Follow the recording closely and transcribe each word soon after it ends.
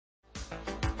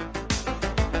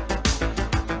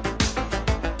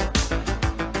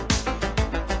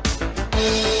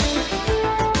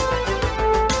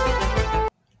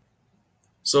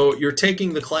So you're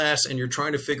taking the class and you're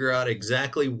trying to figure out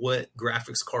exactly what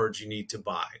graphics cards you need to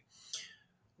buy.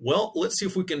 Well, let's see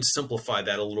if we can simplify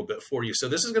that a little bit for you. So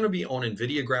this is going to be on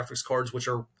Nvidia graphics cards, which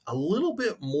are a little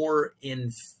bit more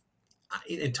in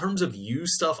terms of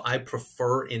used stuff. I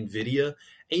prefer Nvidia.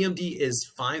 AMD is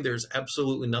fine. There's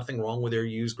absolutely nothing wrong with their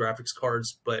used graphics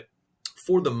cards, but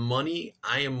for the money,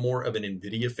 I am more of an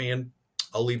Nvidia fan.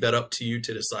 I'll leave that up to you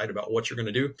to decide about what you're going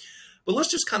to do. But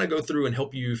let's just kind of go through and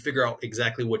help you figure out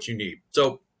exactly what you need.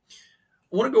 So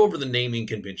I want to go over the naming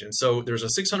convention. So there's a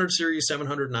 600 series,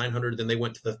 700, 900, then they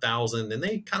went to the 1000. Then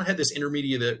they kind of had this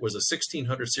intermediate that was a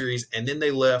 1600 series, and then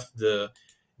they left the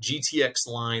GTX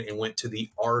line and went to the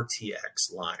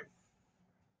RTX line.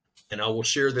 And I will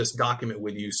share this document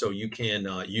with you so you can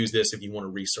use this if you want to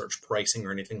research pricing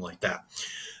or anything like that.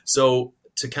 So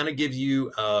to kind of give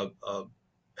you a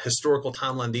historical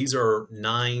timeline, these are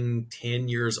 9, 10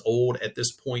 years old at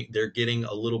this point. They're getting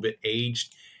a little bit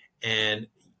aged, and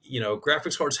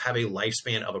graphics cards have a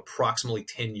lifespan of approximately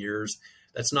 10 years.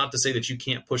 That's not to say that you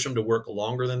can't push them to work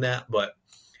longer than that, but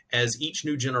as each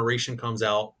new generation comes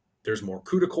out, there's more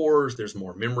CUDA cores, there's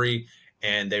more memory,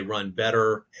 and they run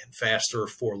better and faster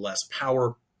for less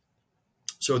power.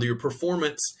 So your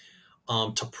performance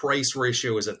to price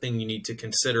ratio is a thing you need to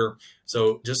consider.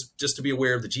 So just to be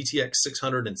aware of the GTX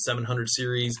 600 and 700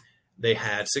 series, they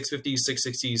had 650s,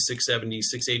 660s, 670s,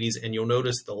 680s, and you'll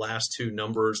notice the last two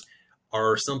numbers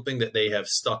are something that they have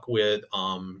stuck with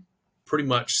pretty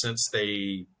much since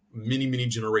many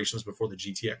generations before the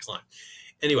GTX line.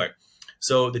 Anyway,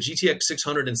 so the GTX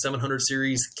 600 and 700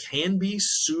 series can be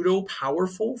pseudo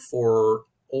powerful for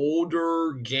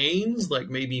older games like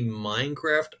maybe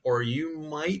Minecraft, or you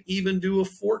might even do a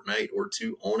Fortnite or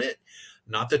two on it.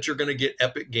 Not that you're going to get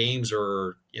epic games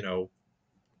or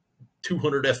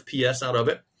 200 FPS out of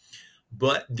it,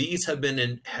 but these have been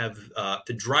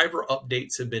the driver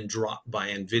updates have been dropped by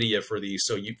Nvidia for these.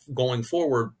 So going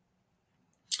forward,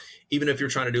 even if you're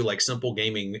trying to do like simple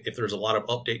gaming, if there's a lot of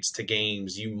updates to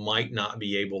games, you might not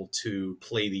be able to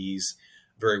play these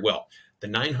very well. The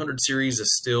 900 series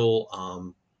is still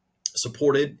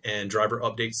supported, and driver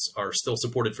updates are still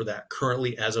supported for that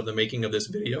currently as of the making of this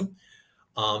video.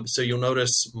 So you'll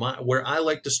notice where I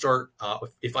like to start,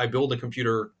 if I build a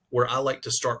computer, where I like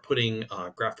to start putting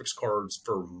graphics cards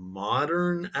for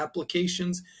modern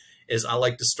applications is I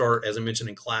like to start, as I mentioned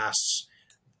in class,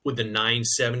 with the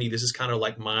 970. This is kind of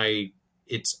like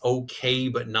it's okay,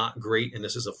 but not great. And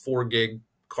this is a 4 gig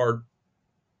card.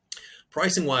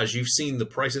 Pricing wise, you've seen the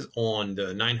prices on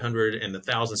the 900 and the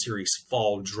 1000 series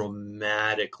fall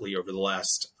dramatically over the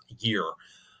last year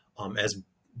as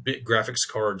graphics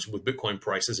cards with Bitcoin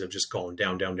prices have just gone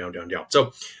down.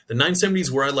 So the 970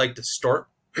 is where I like to start.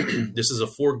 This is a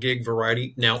 4 gig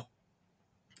variety. Now,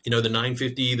 the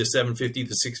 950, the 750,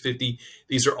 the 650,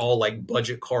 these are all like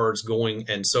budget cards going.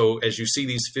 And so as you see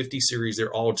these 50 series,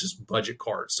 they're all just budget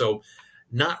cards. So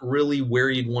not really where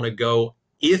you'd want to go.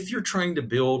 If you're trying to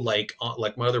build like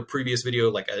my other previous video,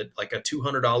 like a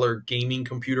 $200 gaming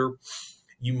computer,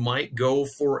 you might go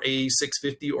for a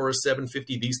 650 or a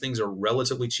 750. These things are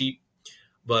relatively cheap.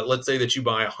 But let's say that you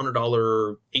buy a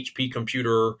 $100 HP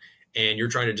computer and you're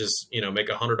trying to just, make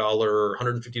a $100,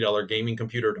 $150 gaming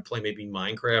computer to play maybe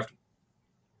Minecraft,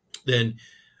 then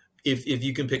if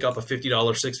you can pick up a $50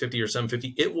 650 or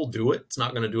 750, it will do it. It's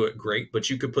not going to do it great, but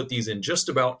you could put these in just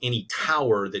about any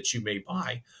tower that you may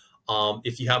buy.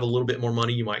 If you have a little bit more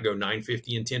money, you might go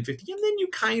 950 and 1050, and then you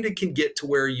kind of can get to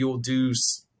where you'll do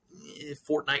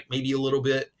Fortnite maybe a little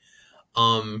bit.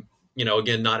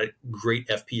 Again, not at great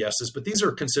FPSs, but these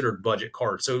are considered budget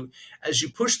cards. So as you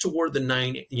push toward the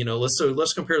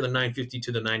let's compare the 950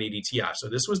 to the 980 Ti. So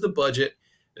this was the budget.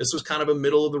 This was kind of a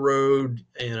middle of the road.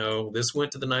 This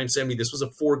went to the 970. This was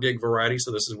a 4 gig variety.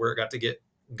 So this is where it got to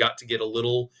get a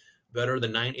little better. The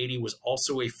 980 was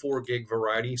also a 4 gig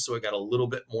variety, so it got a little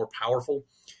bit more powerful.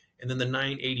 And then the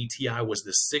 980 Ti was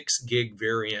the 6 gig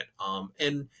variant.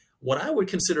 And what I would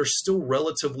consider still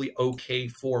relatively okay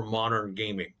for modern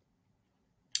gaming.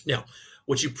 Now,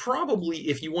 what you probably,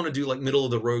 if you want to do like middle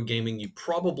of the road gaming, you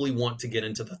probably want to get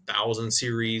into the 1000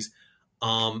 series.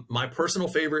 My personal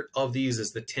favorite of these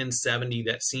is the 1070.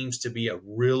 That seems to be a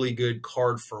really good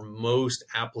card for most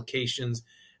applications,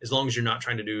 as long as you're not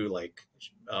trying to do like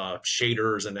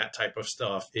shaders and that type of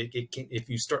stuff. If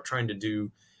you start trying to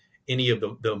do any of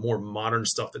the more modern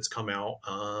stuff that's come out,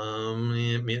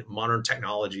 modern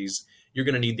technologies, you're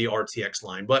going to need the RTX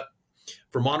line. But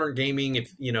for modern gaming,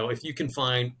 if you can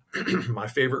find my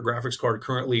favorite graphics card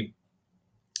currently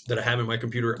that I have in my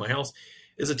computer at my house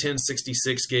is a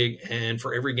 1066 gig. And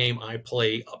for every game I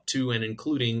play up to and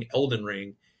including Elden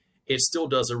Ring, it still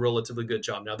does a relatively good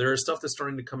job. Now, there is stuff that's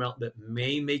starting to come out that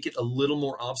may make it a little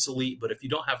more obsolete, but if you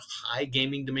don't have high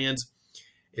gaming demands,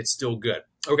 it's still good.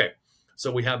 Okay,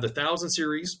 so we have the 1000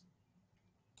 series.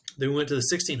 Then we went to the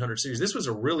 1600 series. This was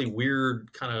a really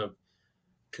weird kind of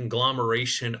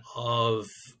conglomeration of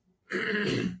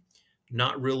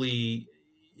not really,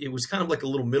 it was kind of like a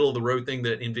little middle of the road thing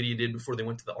that Nvidia did before they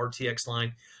went to the RTX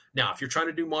line. Now, if you're trying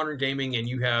to do modern gaming and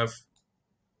you have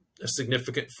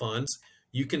significant funds,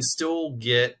 you can still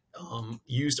get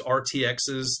used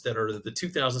RTXs that are the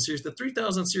 2000 series. The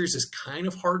 3000 series is kind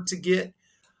of hard to get,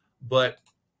 but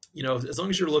you know, as long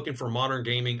as you're looking for modern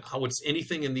gaming,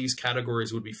 anything in these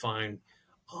categories would be fine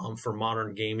for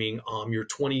modern gaming. Your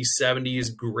 2070 is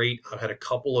great. I've had a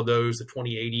couple of those. The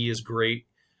 2080 is great.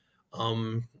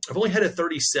 I've only had a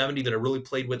 3070 that I really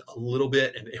played with a little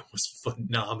bit, and it was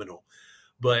phenomenal.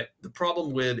 But the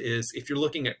problem with is if you're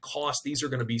looking at cost, these are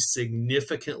going to be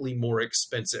significantly more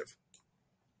expensive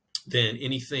than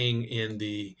anything in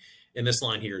this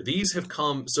line here. These have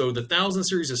come, so the 1000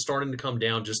 series is starting to come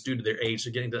down just due to their age.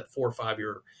 They're getting to that 4 or 5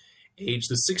 year age.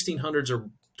 The 1600s are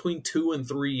between 2 and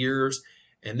 3 years,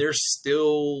 and they're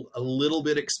still a little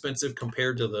bit expensive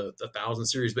compared to the 1000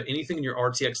 series. But anything in your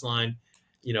RTX line,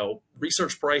 you know,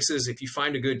 research prices. If you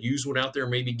find a good used one out there,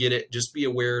 maybe get it. Just be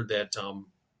aware that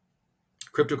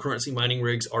cryptocurrency mining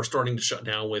rigs are starting to shut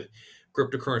down with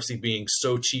cryptocurrency being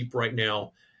so cheap right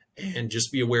now. And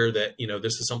just be aware that, you know,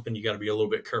 this is something you got to be a little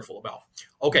bit careful about.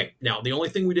 Okay, now the only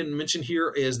thing we didn't mention here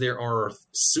is there are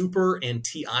Super and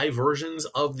TI versions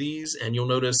of these. And you'll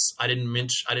notice I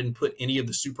didn't put any of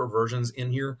the Super versions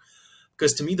in here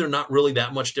because to me, they're not really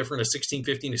that much different. A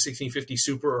 1650 and a 1650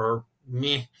 Super are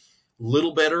meh,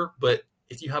 little better. But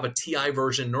if you have a TI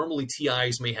version, normally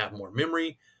TIs may have more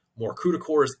memory, more CUDA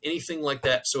cores, anything like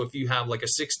that. So if you have like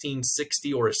a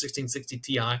 1660 or a 1660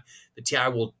 Ti, the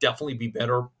Ti will definitely be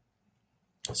better.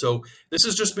 So this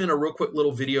has just been a real quick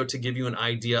little video to give you an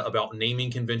idea about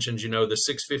naming conventions. You know, the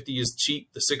 650 is cheap.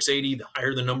 The 680, the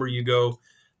higher the number you go,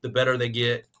 the better they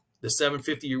get. The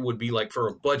 750 would be like for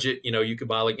a budget. You know, you could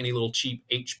buy like any little cheap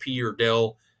HP or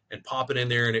Dell and pop it in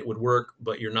there and it would work,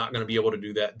 but you're not going to be able to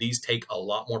do that. These take a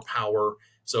lot more power.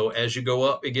 So as you go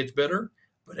up, it gets better.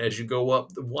 But as you go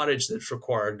up, the wattage that's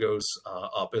required goes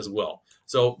up as well.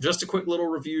 So just a quick little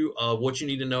review of what you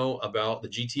need to know about the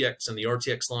GTX and the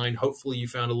RTX line. Hopefully you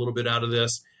found a little bit out of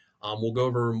this. We'll go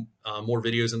over more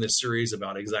videos in this series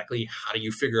about exactly how do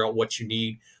you figure out what you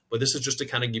need. But this is just to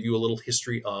kind of give you a little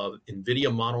history of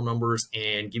NVIDIA model numbers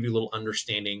and give you a little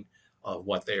understanding of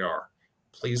what they are.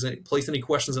 Please place any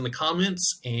questions in the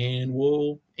comments and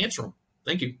we'll answer them.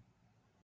 Thank you.